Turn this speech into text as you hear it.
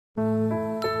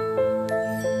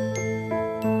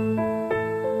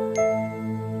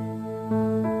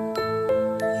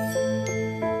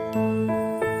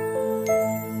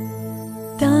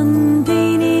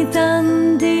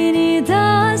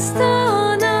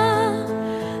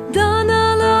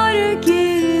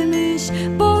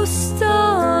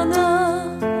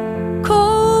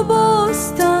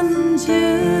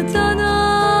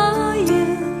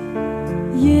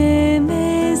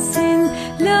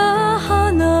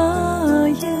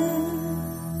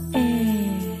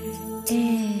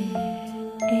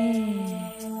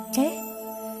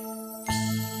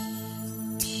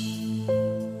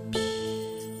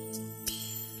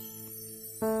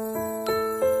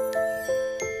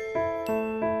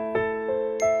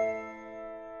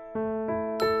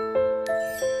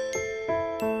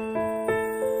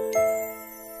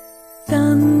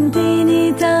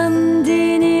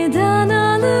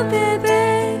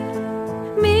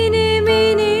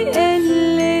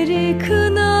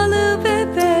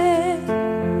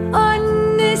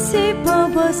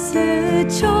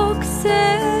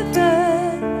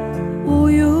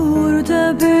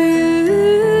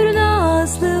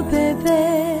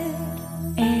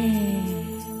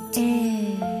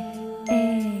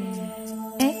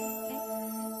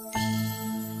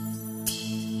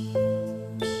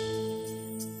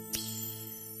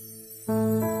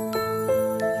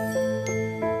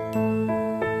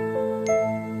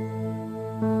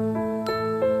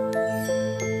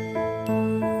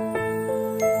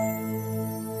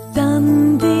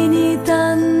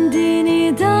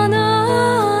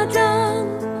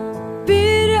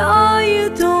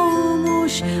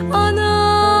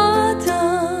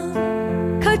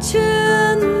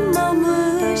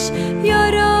kaçınmamış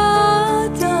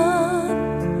yaradan,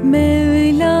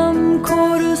 Mevlam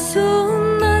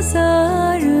korusun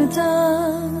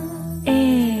nazardan.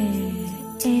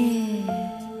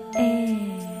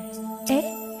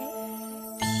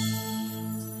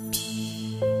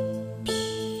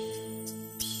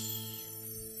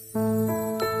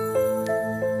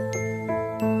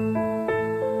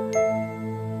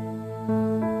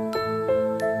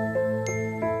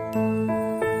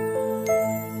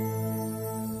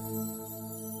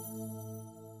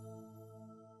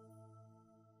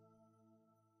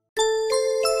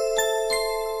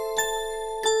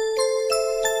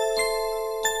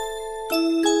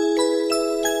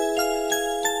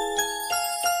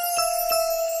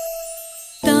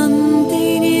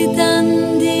 Dandini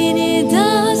dandini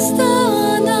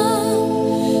dastana,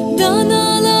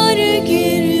 danalar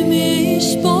girmiş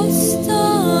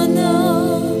bostana.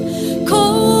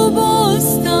 Kov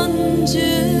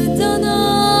bostancı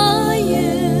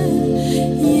danayı,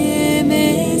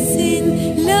 yemesin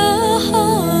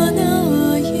lahanayı.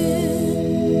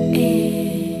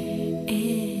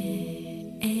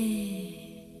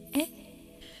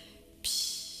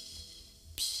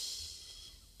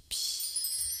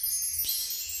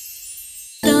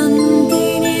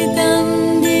 Dandini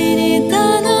dandini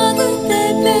danalı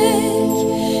bebek,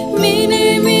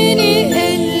 mini mini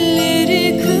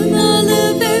elleri kınalı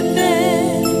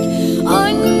bebek.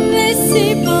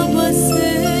 Annesi babası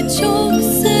çok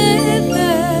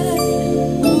sever,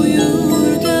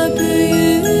 uyur da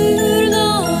büyür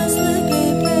nazlı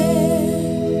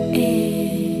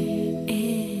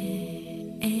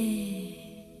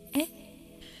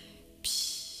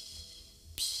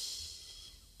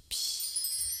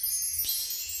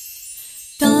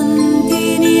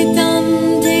Dandini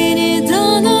dandini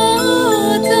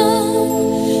danadan,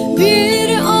 bir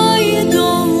ay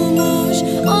doğmuş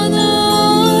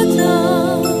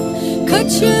anadan,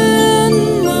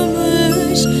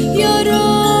 kaçınmamış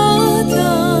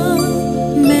yaradan,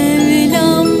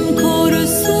 Mevlam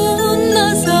korusun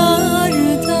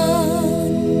nazardan.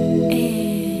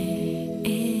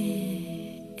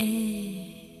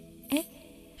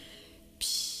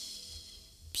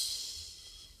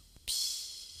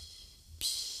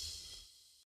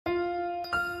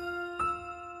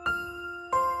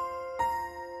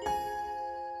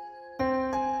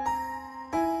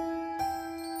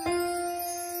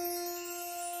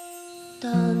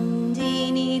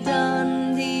 Dandini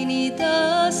dandini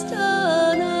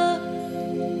dastana,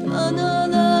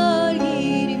 danalar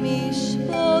girmiş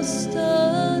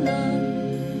bostana.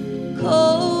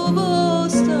 Kov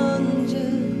bostancı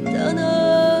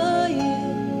danayı,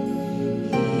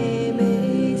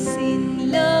 yemesin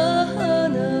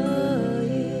lahanayı.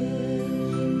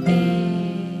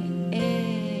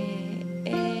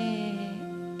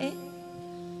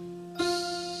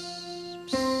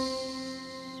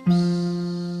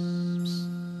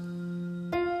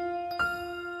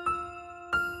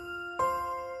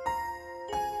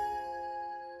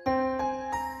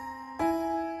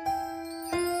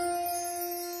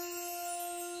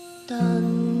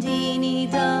 Dandini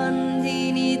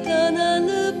dandini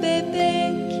danalı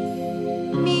bebek,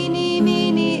 mini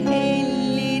mini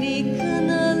elleri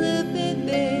kınalı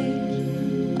bebek.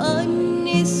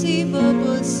 Annesi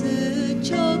babası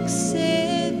çok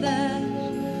sever,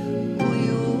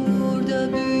 uyur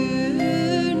da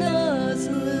büyür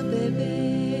nazlı bebek.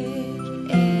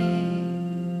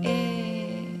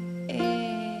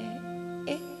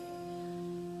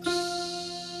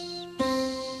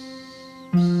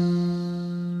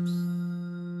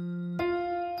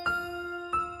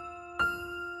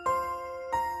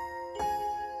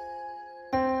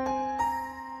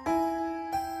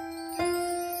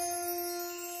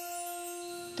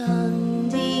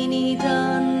 Dandini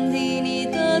dandini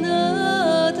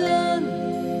danadan,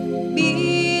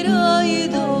 bir ay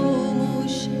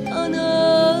doğmuş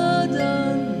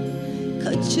anadan,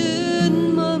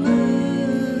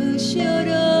 kaçınmamış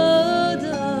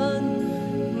yaradan,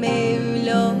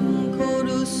 Mevlam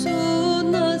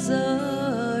korusun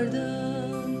nazardan.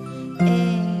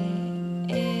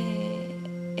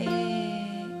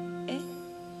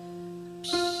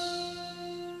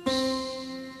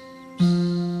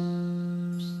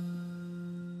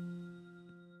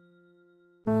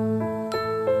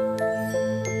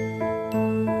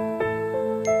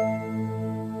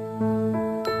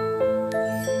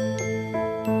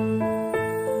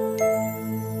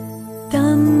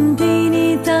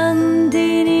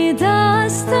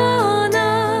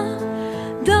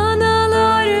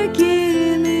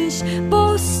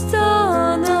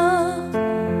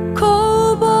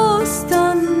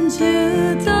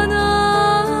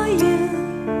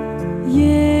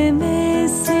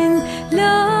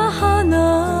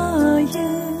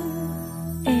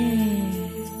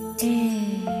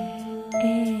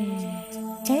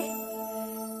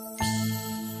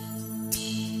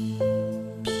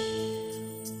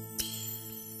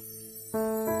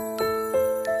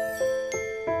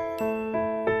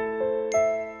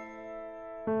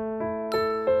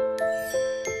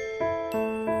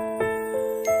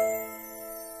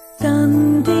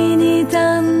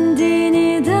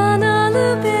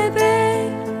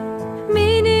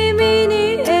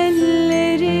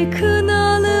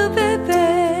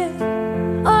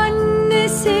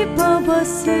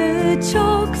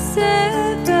 çok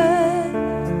sever,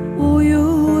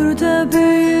 uyur da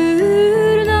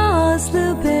büyür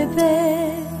nazlı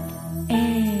bebek.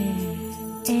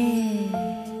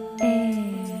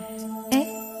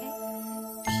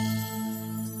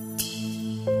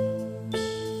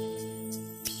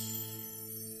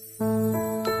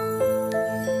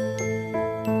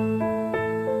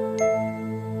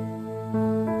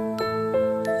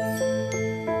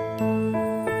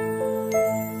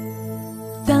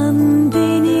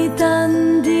 Dandini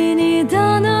dandini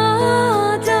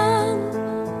danadan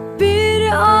bir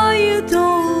ay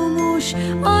doğmuş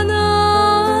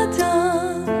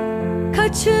anadan,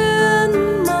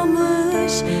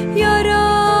 kaçınmamış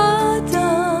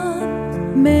yaradan,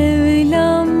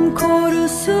 Mevlam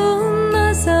korusun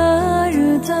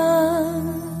nazardan.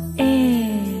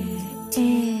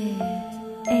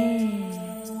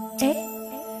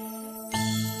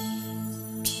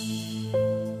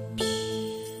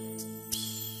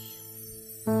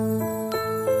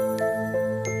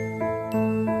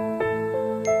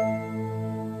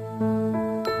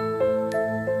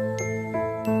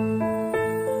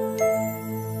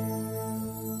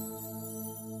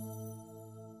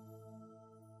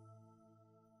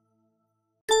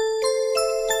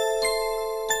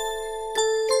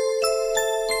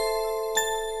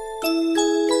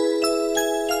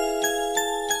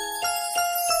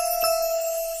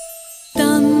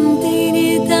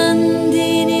 Dandini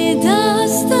dandini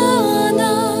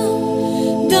dastana,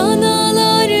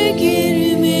 danalar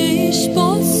girmiş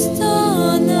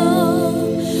bostana.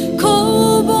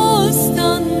 Kov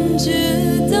bostancı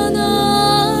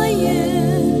danayı,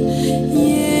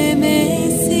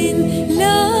 yemesin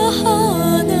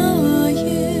lahanayı.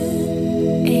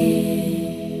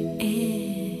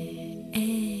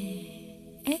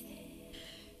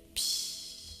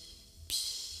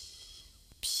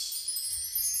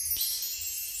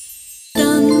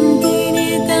 Dandini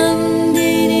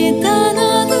dandini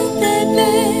danalı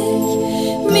bebek,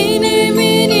 mini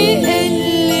mini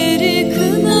elleri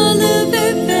kınalı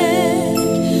bebek.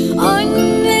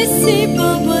 Annesi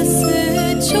babası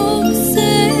çok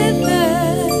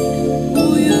sever,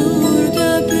 uyur da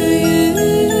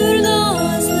büyür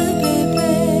nazlı bebek.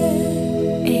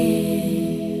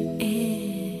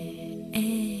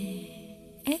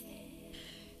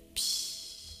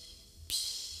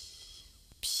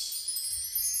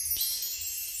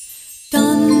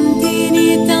 Dandini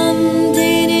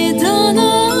dandini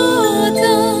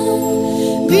danadan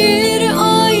bir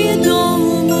ay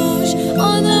doğmuş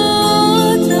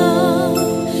anadan,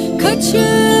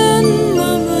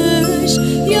 kaçınmamış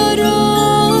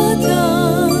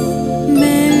yaradan,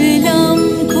 Mevlam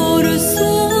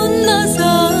korusun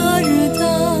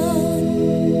nazardan.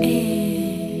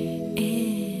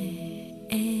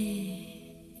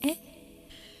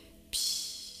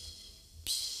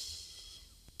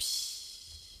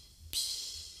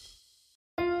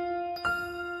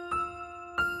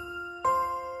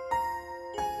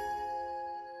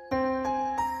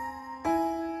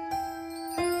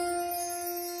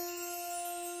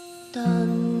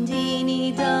 Dandini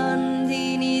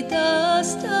dandini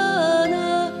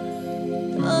dastana,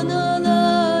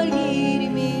 danalar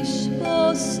girmiş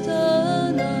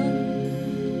bostana.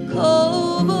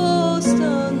 Kov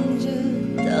bostancı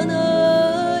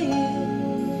danayı,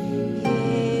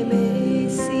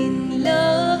 yemesin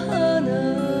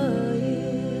lahanayı.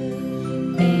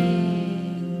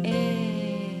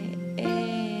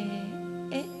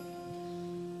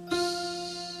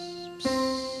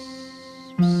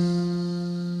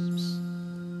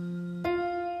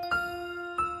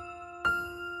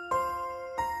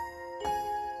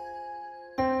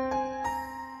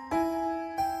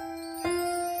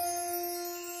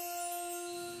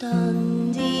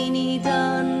 Dandini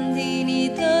dandini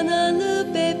danalı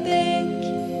bebek,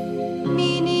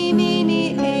 mini mini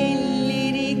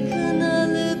elleri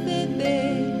kınalı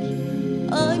bebek.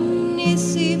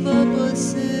 Annesi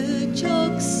babası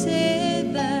çok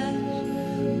sever,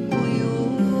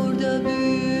 uyur da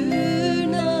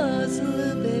büyür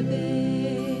nazlı bebek.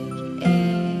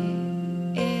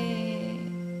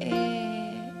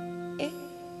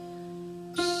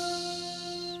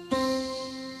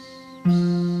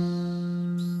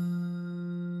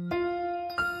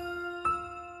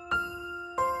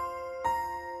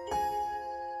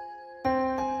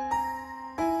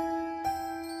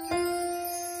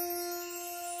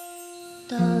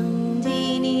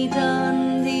 Dandini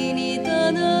dandini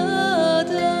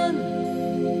danadan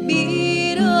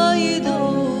bir ay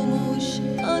doğmuş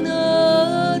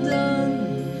anadan,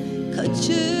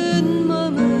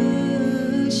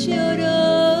 kaçınmamış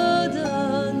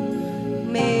yaradan,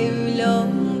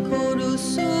 Mevlam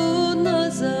korusun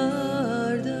nazardan.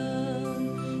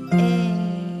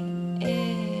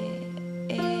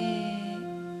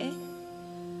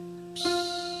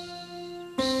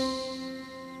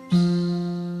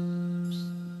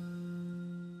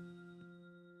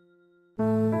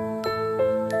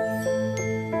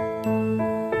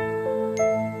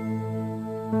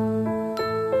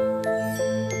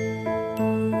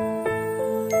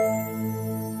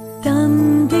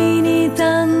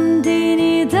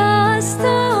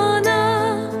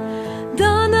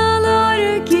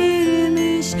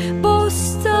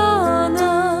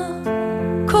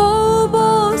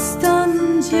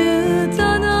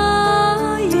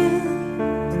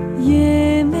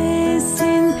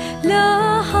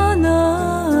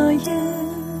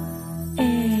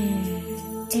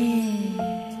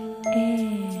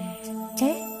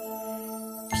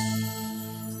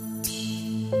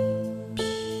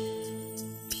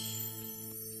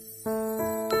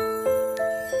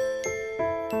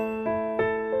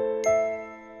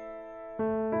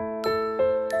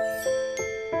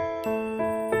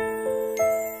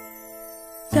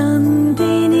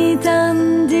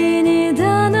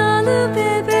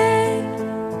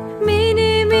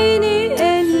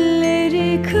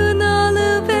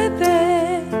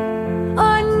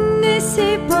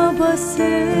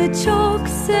 babası çok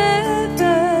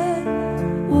sever.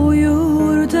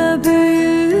 Uyur da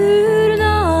büyür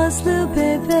nazlı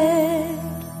bebek.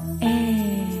 E,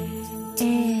 e,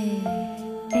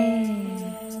 e.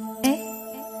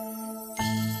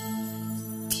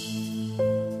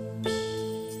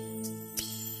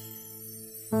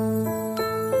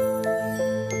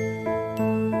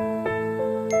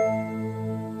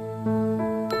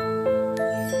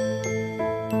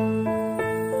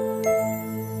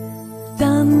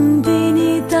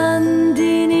 Dandini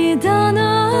dandini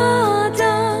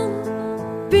danadan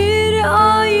bir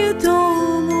ay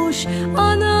doğmuş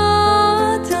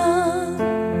anadan,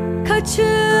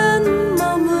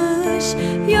 kaçınmamış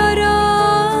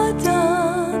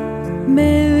yaradan.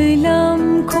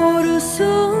 Mevlam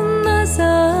korusun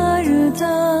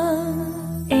nazardan.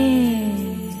 E,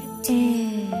 e,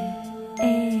 e,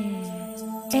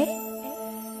 e.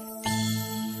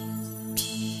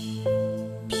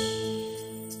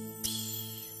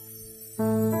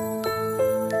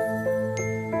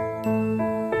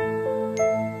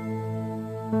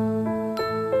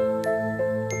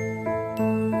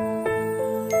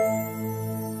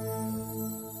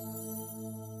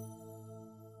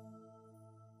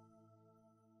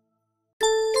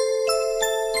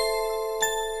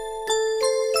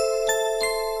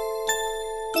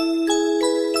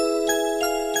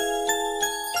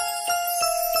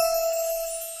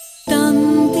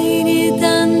 Dandini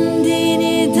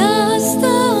dandini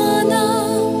dastana,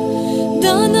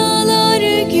 danalar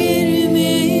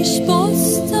girmiş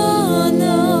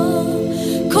bostana.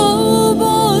 Kov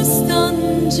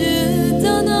bostancı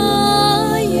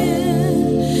danayı,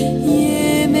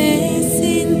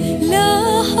 yemesin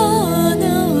lahanayı.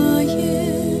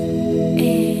 E,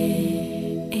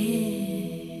 e,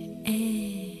 e,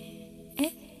 e.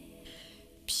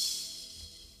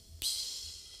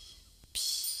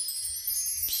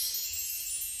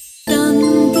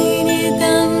 Dandini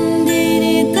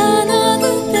dandini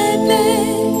danalı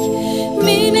bebek,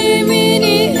 mini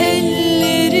mini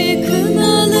elleri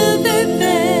kınalı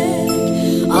bebek.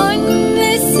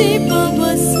 Annesi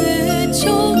babası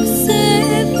çok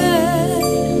sever.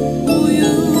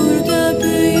 Uyur da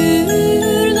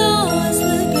büyür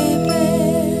nazlı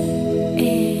bebek. E,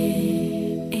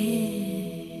 e,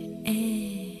 e,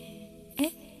 e.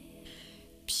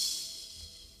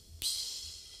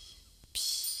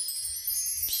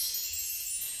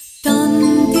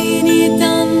 Dandini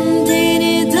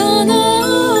dandini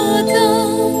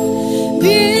danadan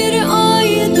bir ay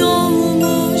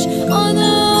doğmuş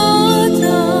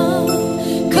anadan,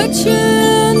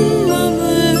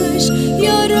 kaçınmamış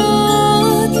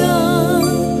yaradan.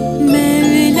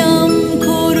 Mevlam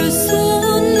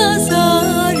korusun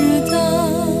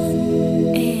nazardan.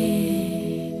 E,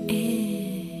 e,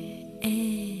 e,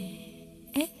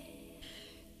 e.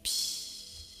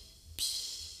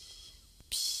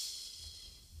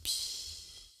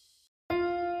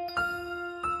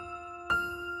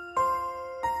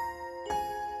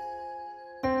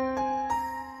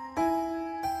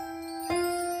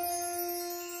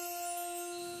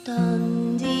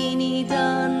 Dandini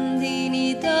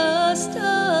dandini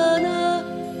dastana,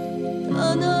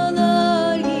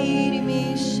 danalar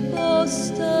girmiş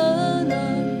bostana.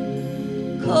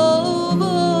 Kov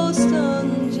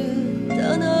bostancı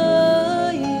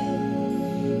danayı,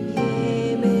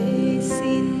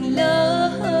 yemesin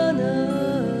lahanayı.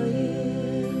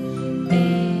 E,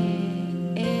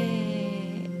 e,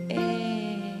 e,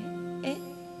 e.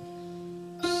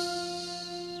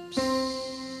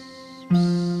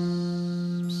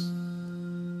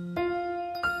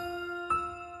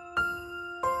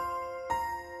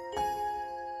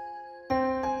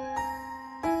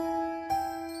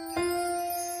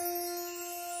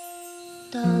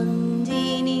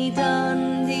 Dandini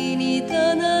dandini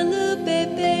danalı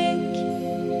bebek,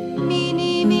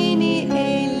 mini mini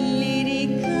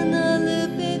elleri kınalı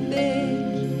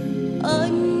bebek.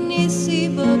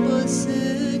 Annesi babası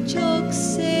çok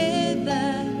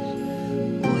sever.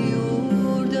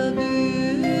 Uyur da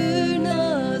büyür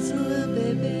nazlı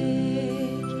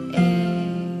bebek. E,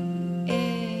 e,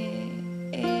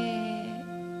 e,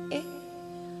 e.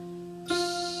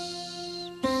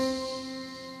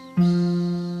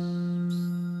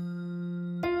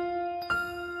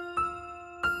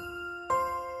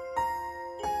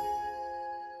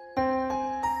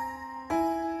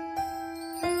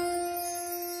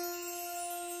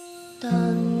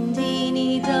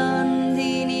 Dandini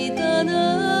dandini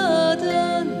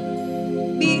danadan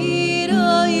bir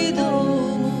ay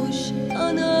doğmuş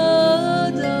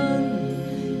anadan,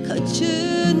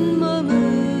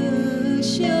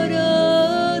 kaçınmamış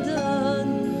yaradan.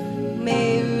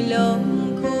 Mevlam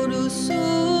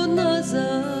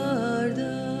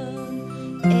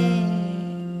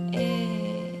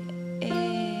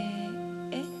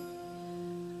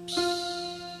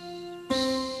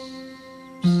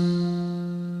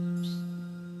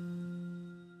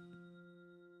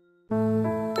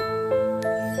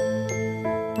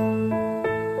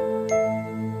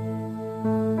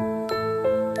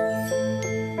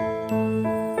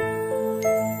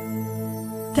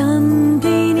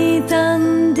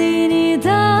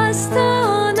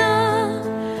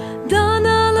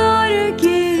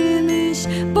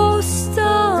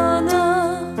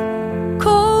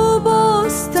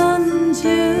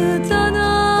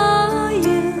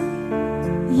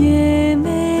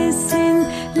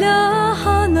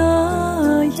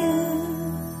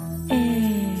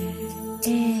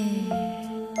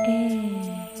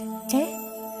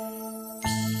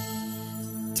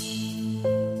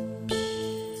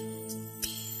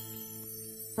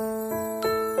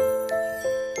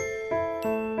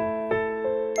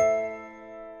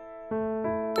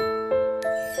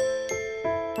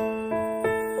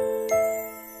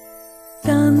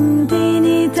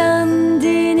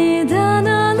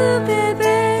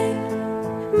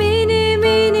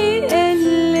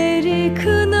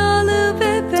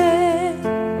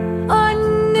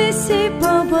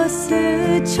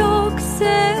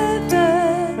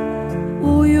sever,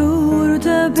 uyur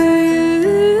da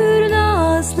büyür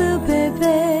nazlı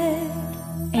bebek.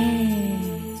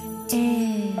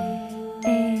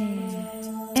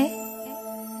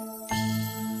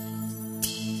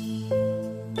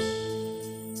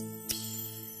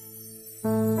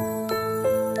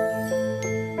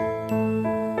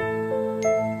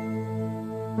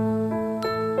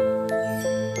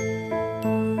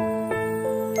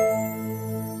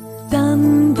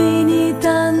 Dandini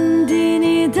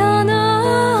dandini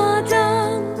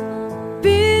danadan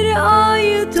bir ay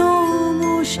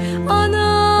doğmuş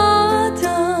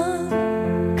anadan,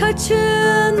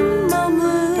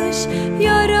 kaçınmamış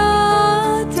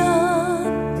yaradan,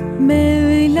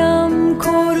 Mevlam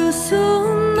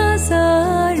korusun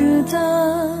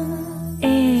nazardan.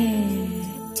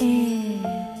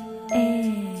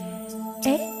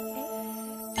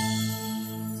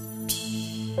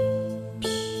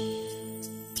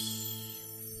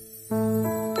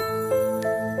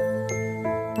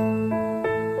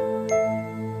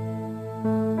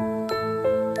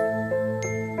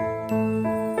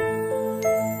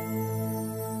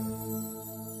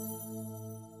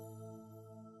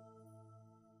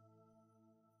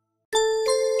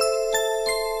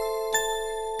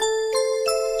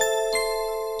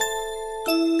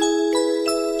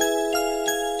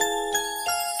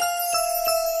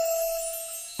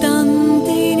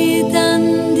 Dandini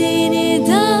dandini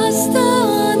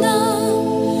dastana,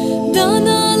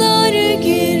 danalar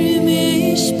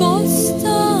girmiş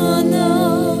bostana.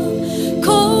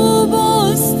 Kov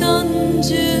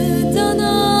bostancı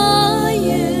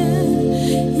danayı,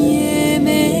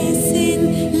 yemesin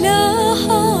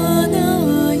lahanayı.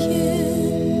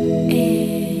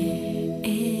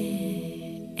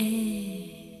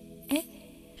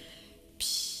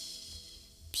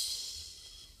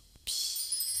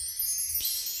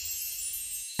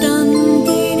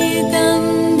 Dandini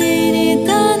dandini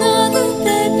danalı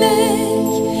bebek,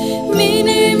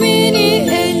 mini mini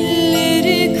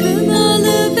elleri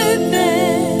kınalı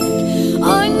bebek.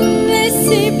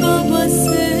 Annesi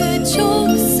babası çok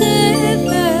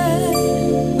sever,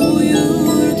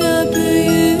 uyur da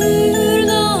büyür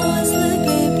nazlı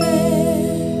bebek.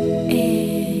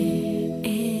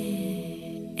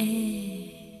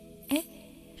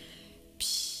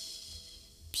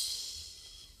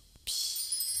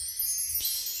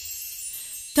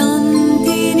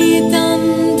 Dandini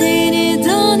dandini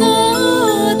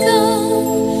danadan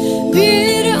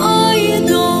bir ay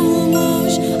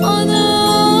doğmuş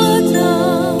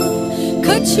anadan,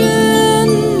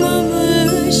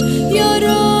 kaçınmamış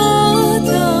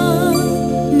yaradan,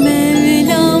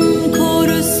 Mevlam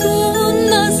korusun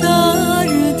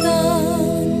nazardan.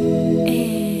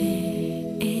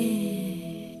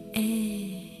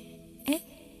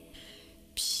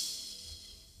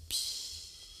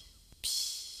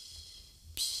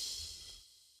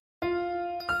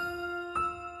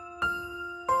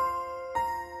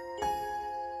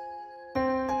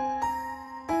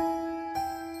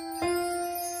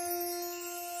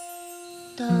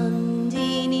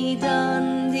 Dandini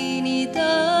dandini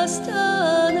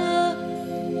dastana,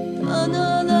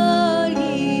 danalar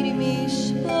girmiş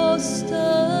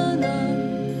bostana.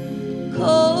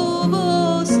 Kov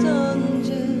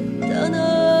bostancı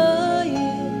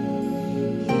danayı,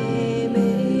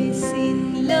 yemesin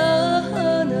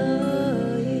lahanayı.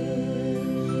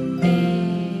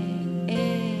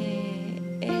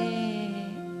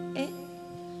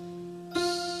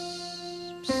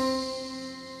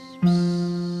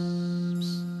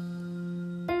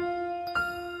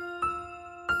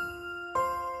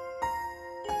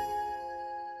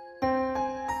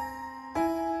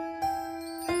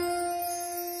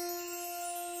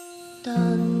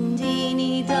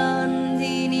 Dandini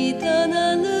dandini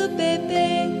danalı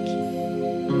bebek,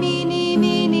 mini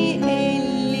mini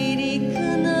elleri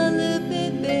kınalı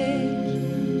bebek.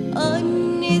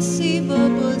 Annesi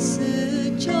babası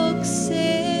çok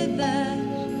sever,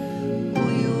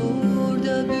 uyur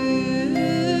da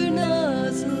büyür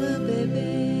nazlı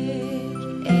bebek.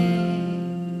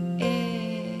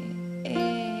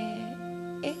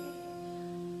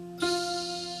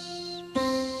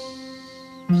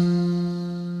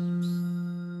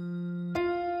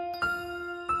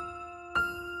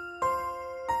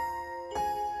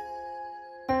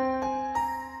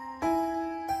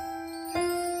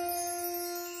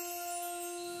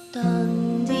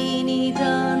 Dandini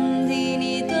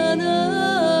dandini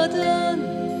danadan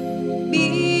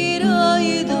bir ay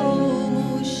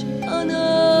doğmuş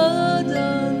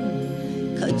anadan,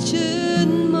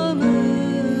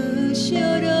 kaçınmamış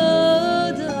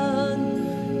yaradan,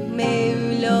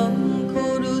 Mevlam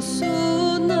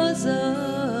korusun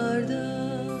nazardan.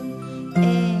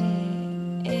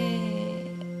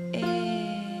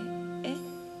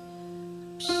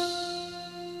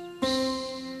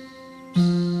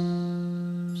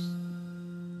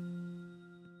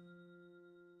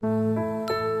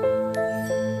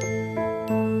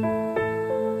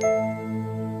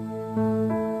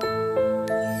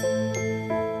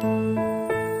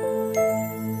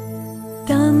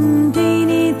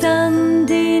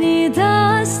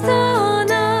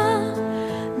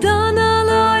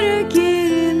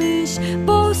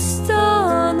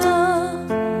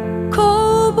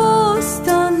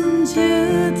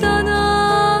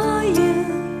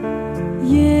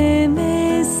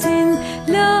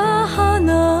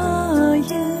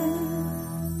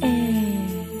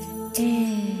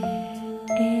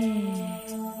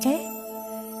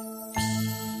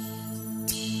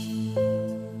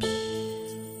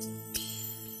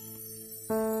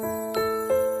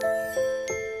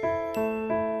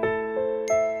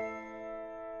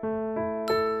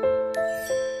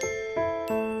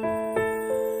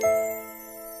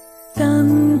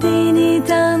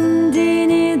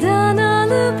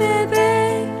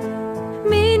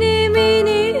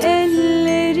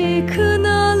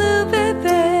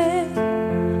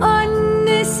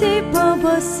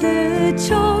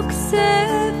 çok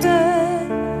sever,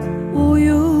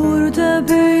 uyur da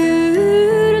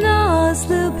büyür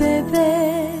nazlı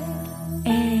bebek.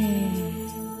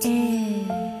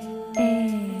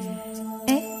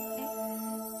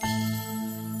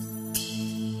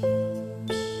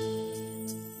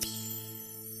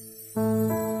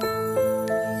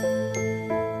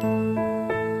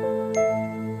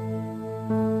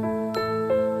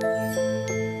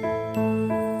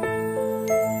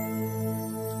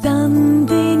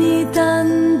 Dandini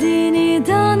dandini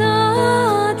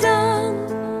danadan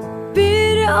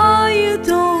bir ay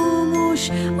doğmuş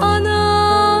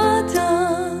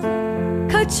anadan,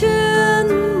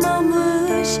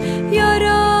 kaçınmamış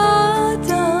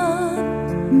yaradan,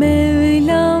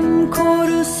 Mevlam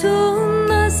korusun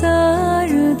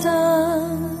nazardan.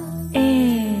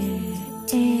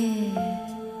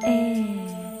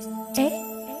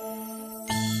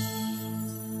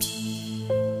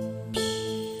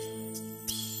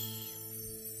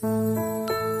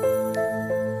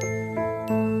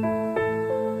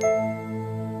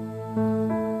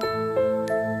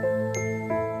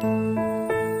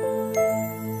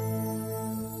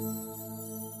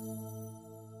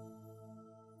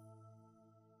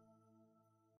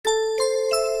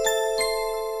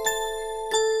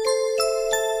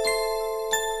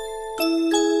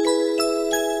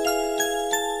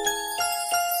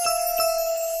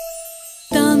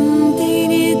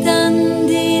 Dandini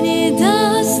dandini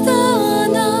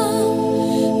dastana,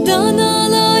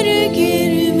 danalar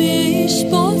girmiş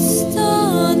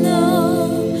bostana.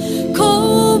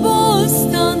 Kov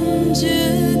bostancı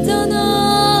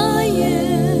danayı,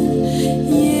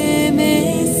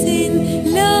 yemesin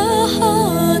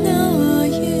lahanayı.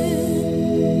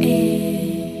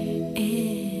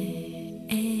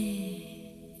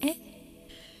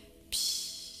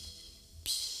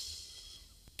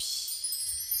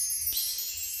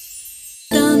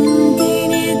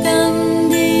 Dandini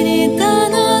dandini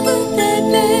danalı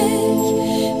bebek,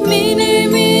 mini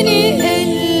mini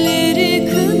elleri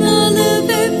kınalı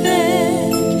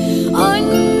bebek.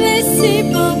 Annesi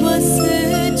babası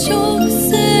çok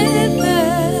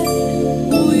sever,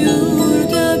 uyur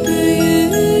da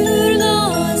büyür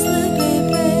nazlı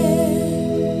bebek.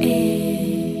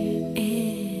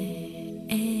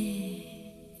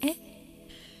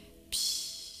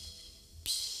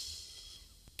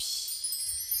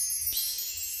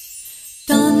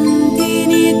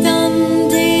 Dandini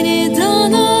dandini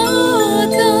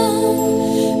danadan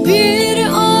bir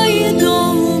ay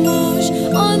doğmuş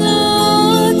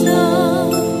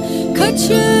anadan,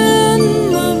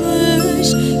 kaçınmamış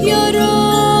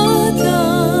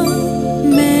yaradan,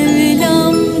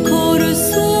 Mevlam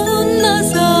korusun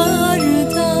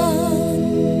nazardan.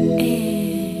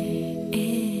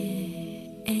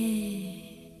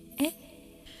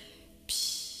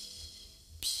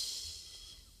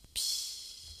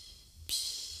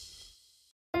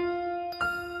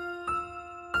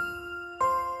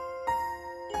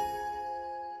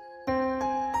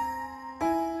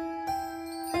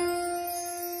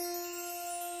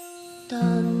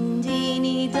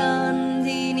 Dandini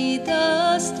dandini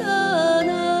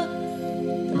dastana,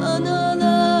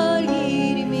 danalar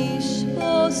girmiş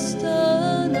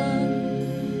bostana.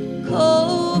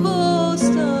 Kov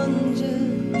bostancı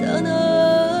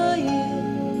danayı,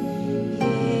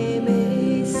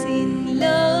 yemesin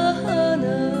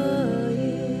lahanayı.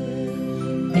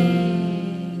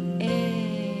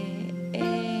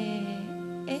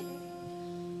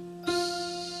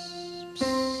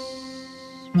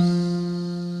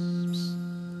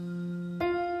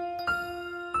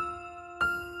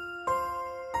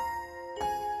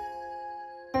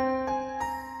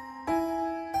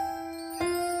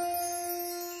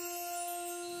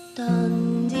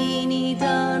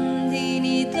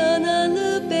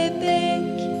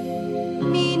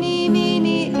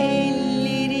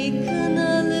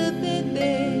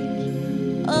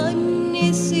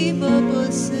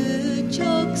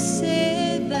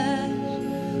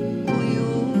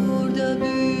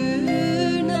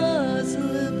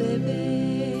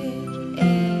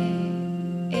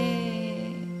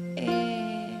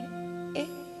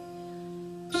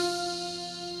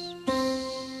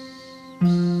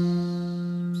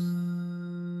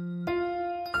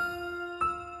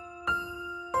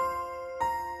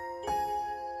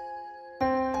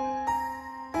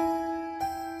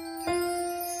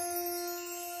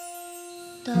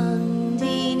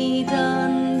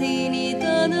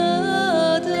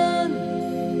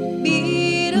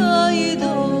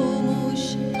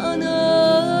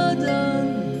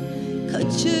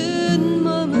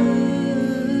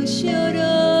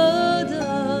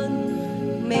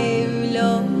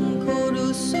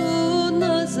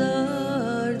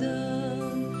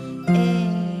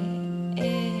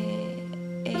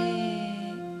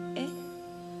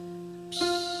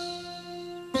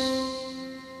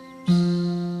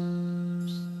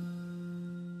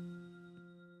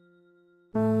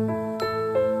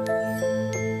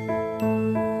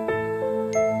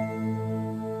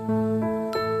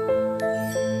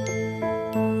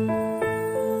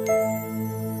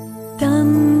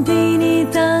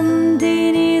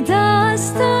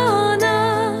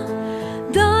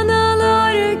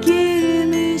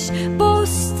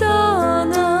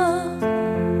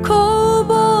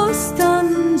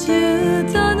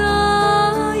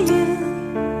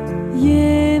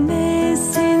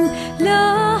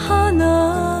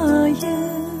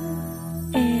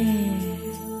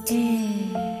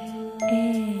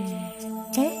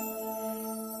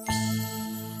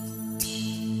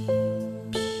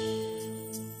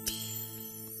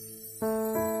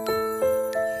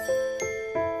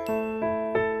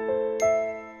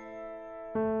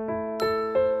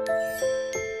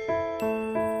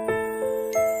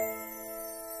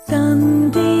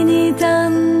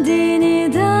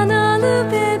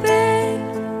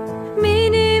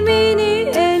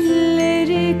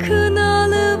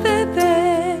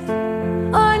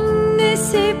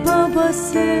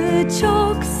 babası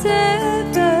çok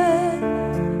sever.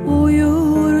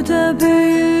 Uyur da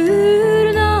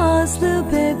büyür nazlı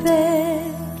bebek.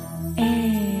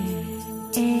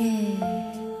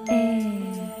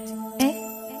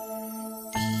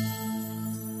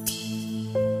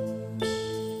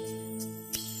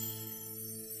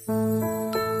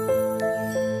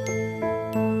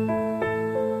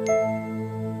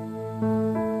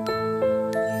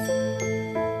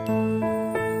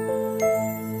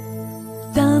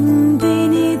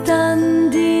 Dandini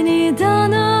dandini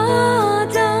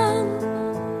danadan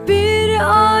bir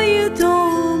ay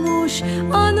doğmuş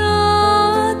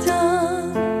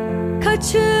anadan,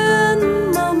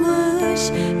 kaçınmamış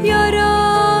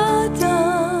yaradan,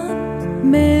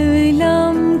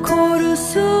 Mevlam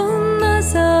korusun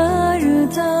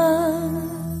nazardan.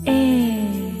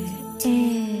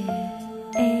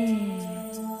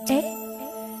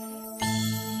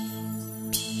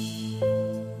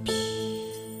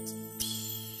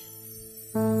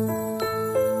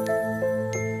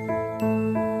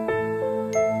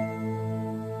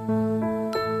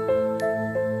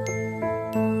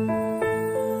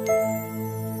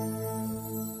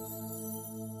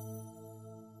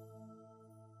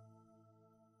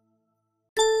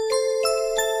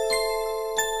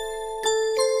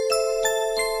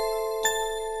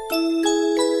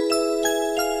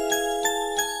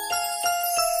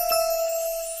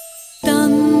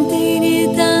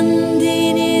 Dandini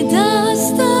dandini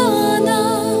dastana,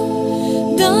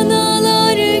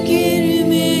 danalar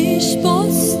girmiş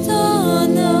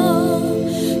bostana.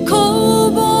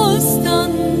 Kov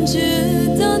bostancı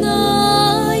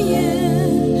danayı,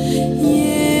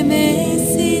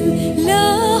 yemesin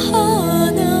lahanayı.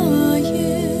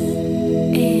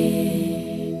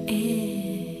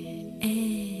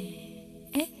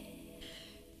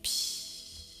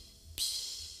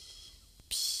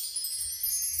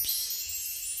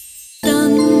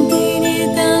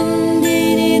 Dandini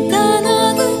dandini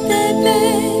danalı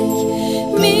bebek,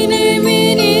 mini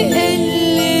mini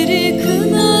elleri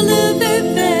kınalı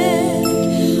bebek.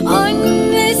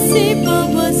 Annesi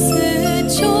babası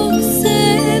çok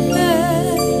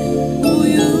sever.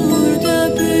 Uyur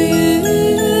da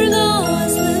büyür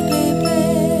nazlı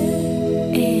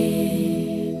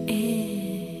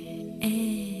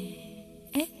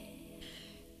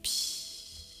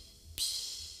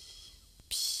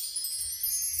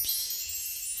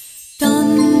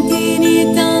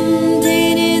Dandini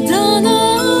dandini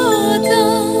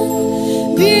danadan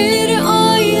bir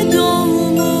ay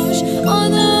doğmuş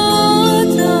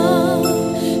anadan,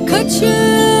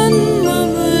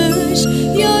 kaçınmamış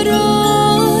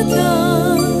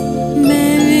yaradan,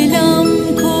 Mevlam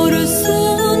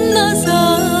korusun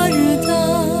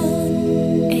nazardan.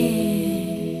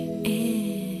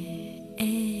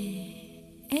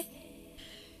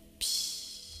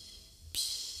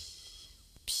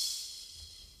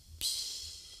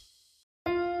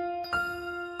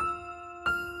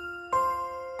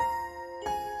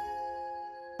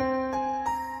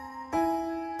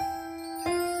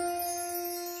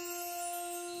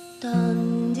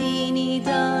 Dandini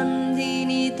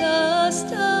dandini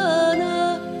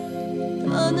dastana,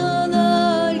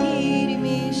 danalar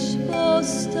girmiş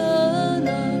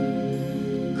bostana.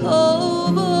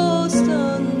 Kov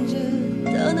bostancı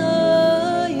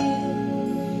danayı,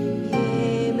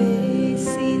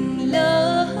 yemesin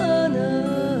lahanayı.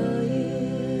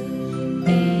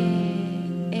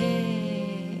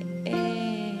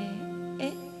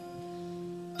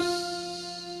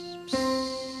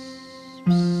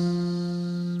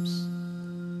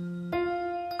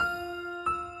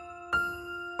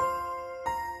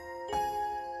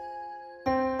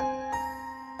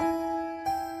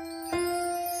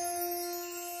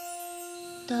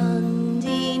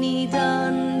 Dandini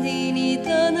dandini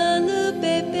danalı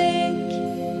bebek,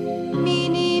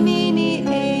 mini mini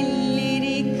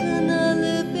elleri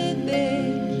kınalı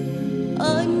bebek.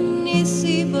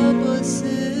 Annesi babası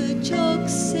çok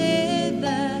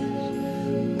sever.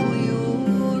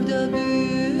 Uyur da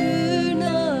büyür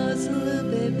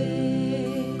nazlı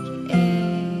bebek.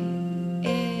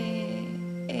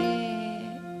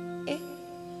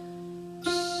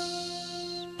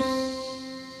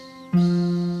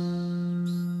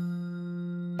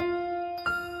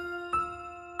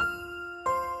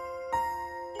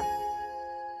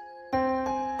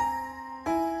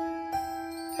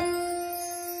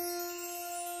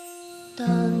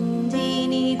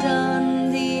 Dandini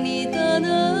dandini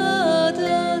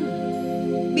danadan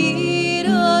bir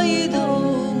ay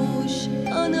doğmuş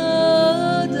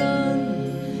anadan,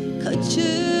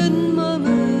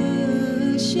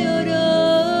 kaçınmamış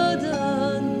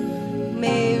yaradan,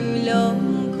 Mevlam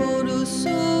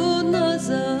korusun nazardan.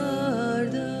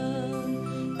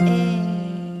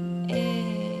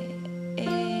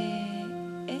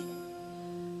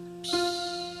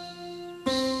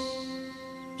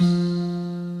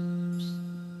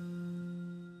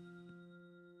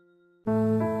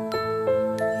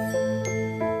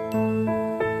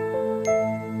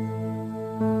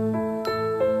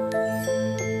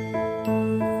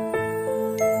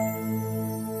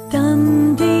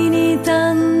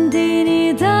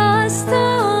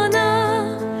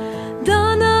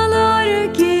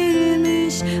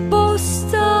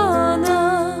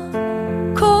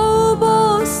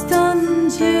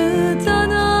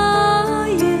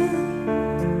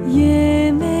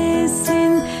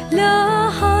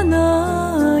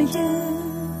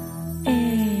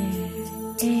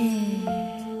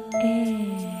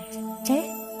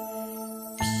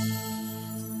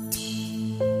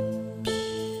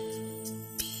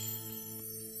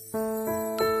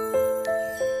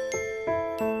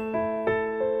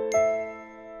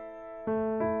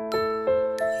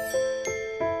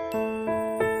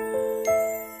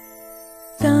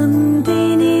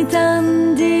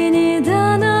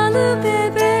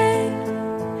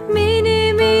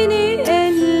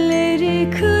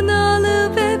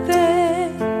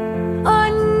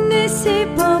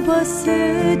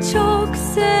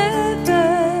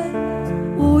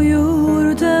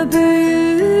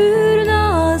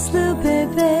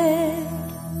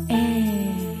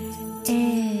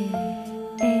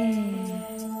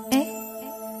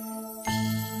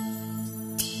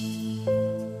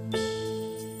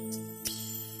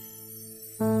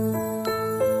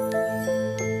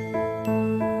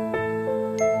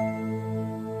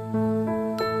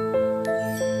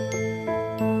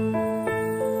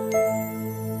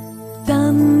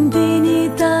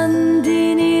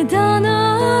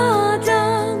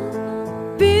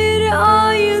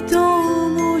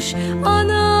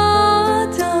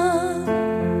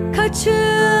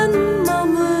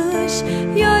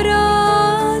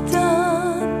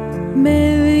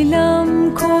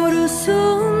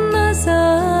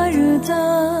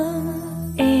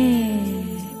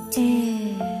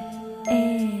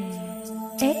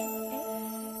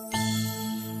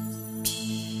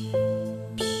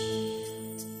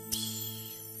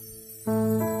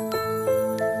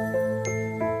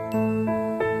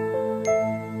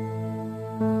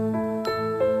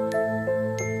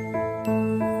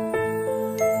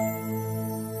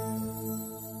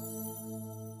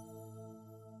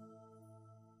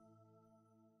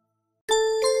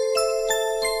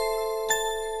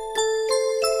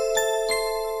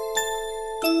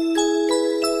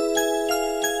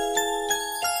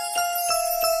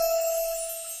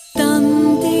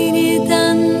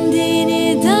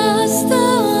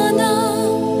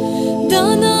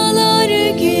 Danalar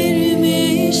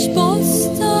girmiş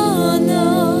bostana,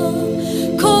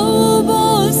 kov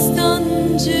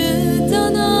bostancı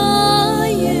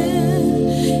danayı,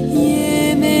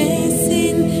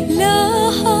 yemesin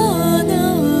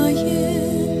lahanayı.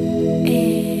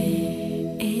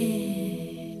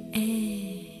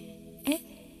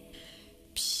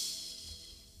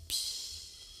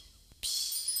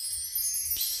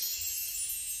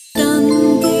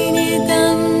 Dandini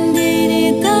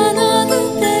dandini danalı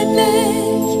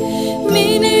bebek,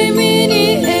 mini mini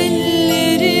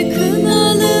elleri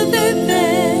kınalı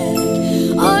bebek.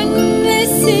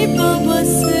 Annesi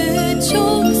babası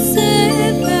çok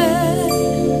sever,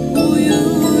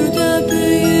 uyur da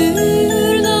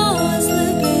büyür nazlı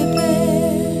bebek.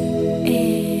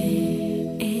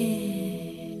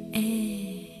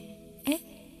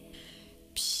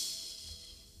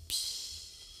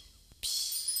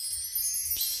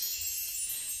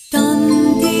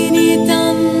 Dandini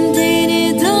dandini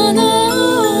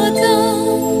danadan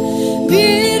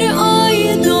bir ay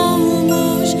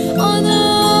doğmuş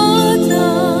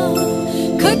anadan,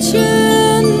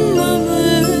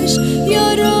 kaçınmamış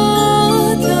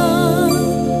yaradan,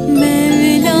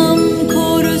 Mevlam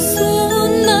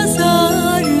korusun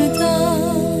nazardan.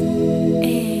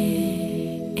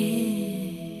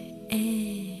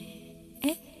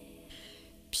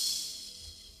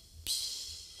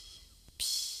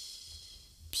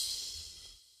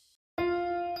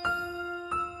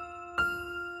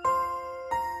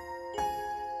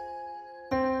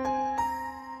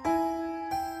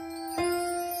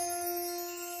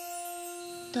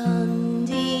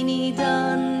 Dandini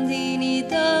dandini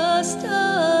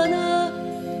dastana,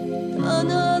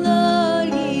 danalar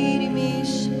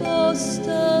girmiş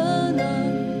bostana,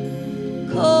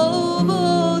 kov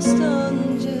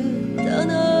bostancı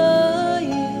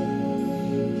danayı,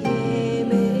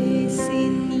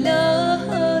 yemesin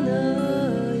lahanayı.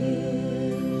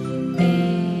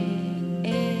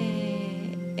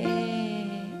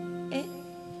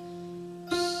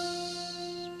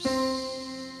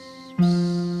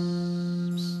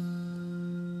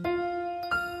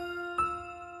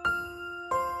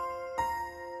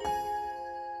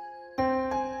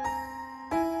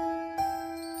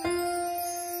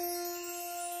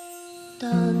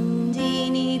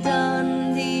 Dandini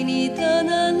dandini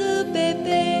danalı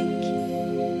bebek,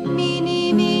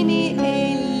 mini mini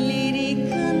elleri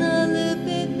kınalı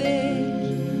bebek.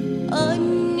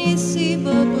 Annesi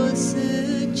babası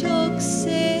çok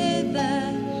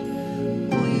sever,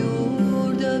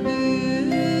 uyur da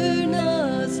büyür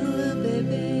nazlı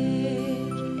bebek.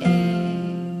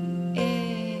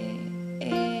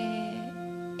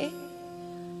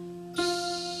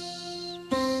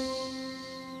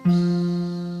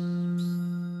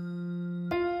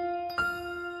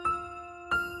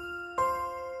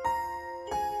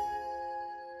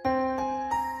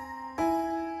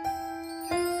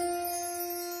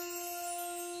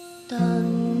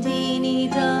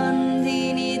 Dandini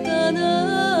dandini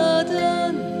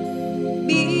danadan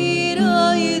bir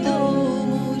ay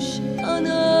doğmuş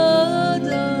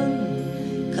anadan,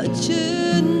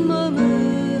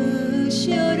 kaçınmamış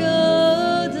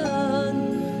yaradan,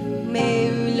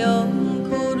 Mevlam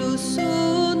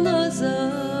korusun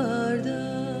nazardan.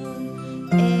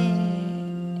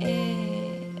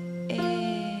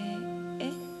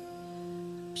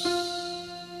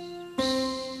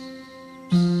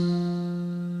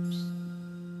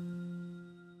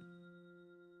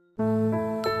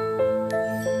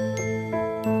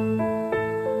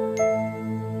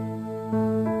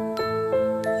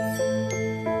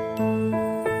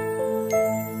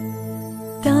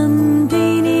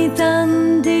 Dandini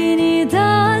dandini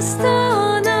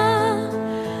dastana,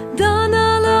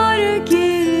 danalar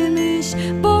girmiş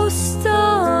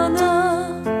bostana,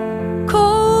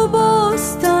 kov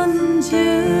bostancı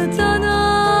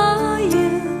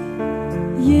danayı,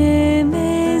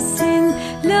 yemesin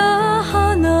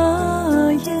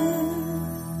lahanayı.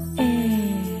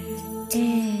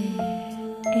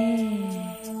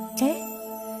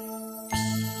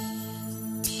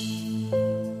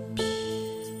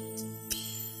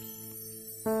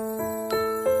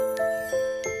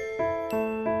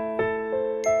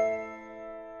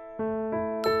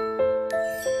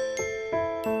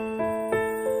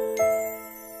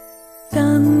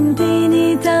 Dandini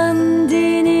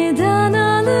dandini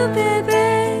danalı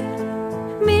bebek,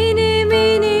 mini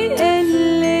mini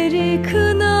elleri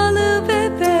kınalı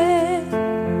bebek.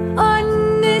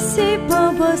 Annesi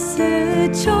babası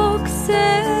çok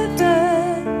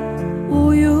sever,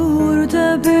 uyur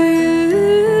da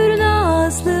büyür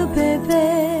nazlı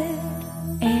bebek.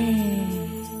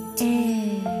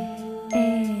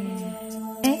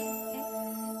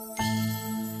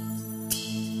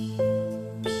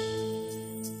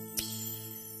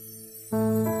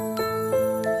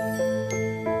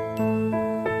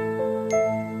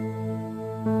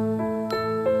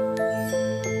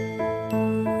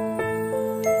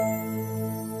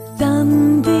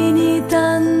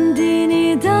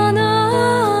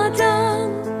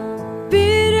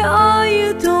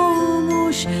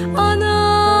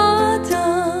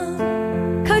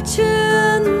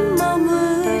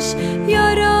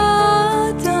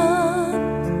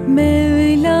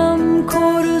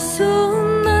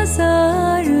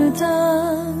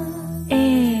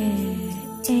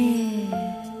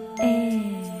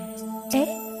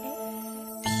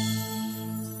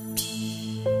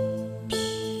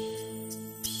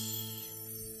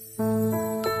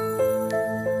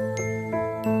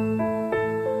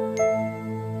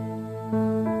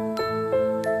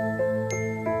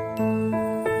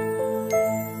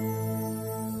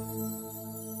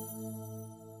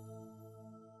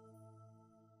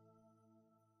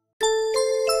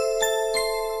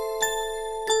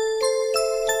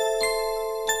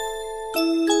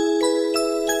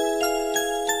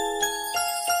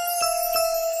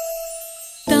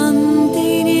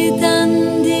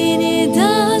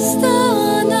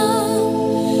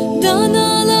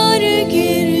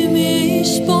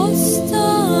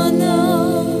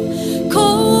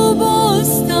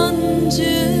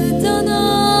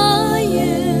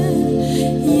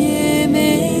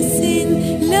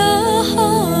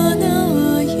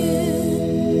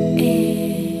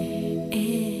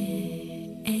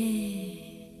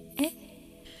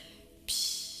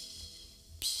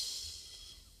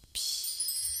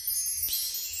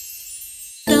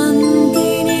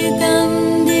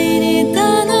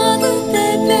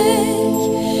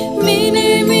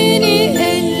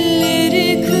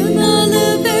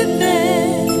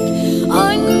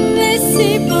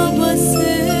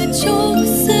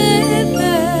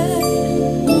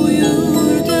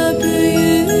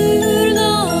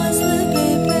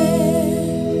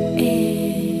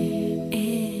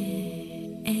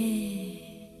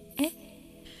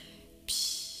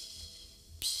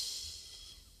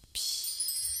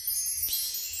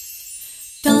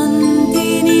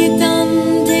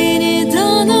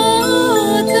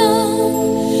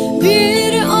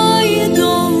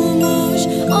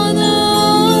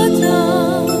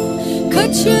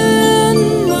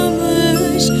 acınmamış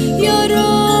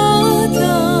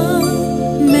yaradan.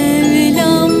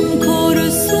 Mevlam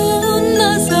korusun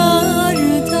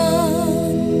nazardan.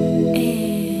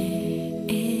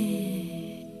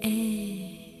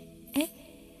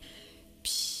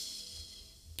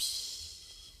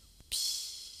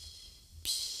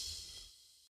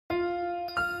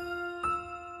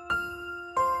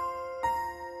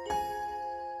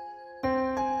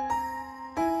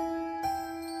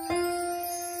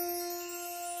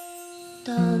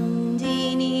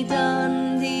 Dandini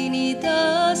dandini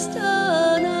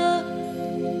dastana,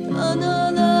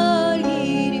 danalar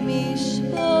girmiş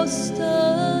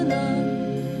bostana.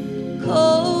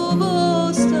 Kov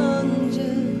bostancı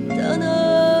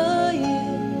danayı,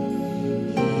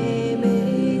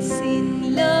 yemesin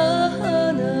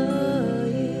lahanayı.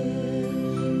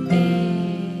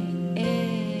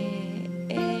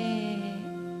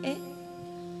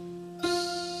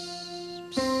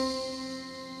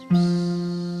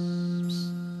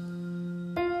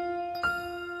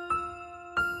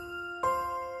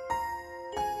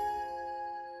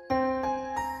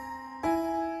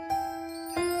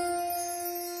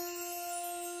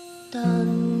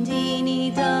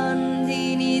 Dandini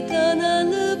dandini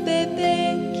danalı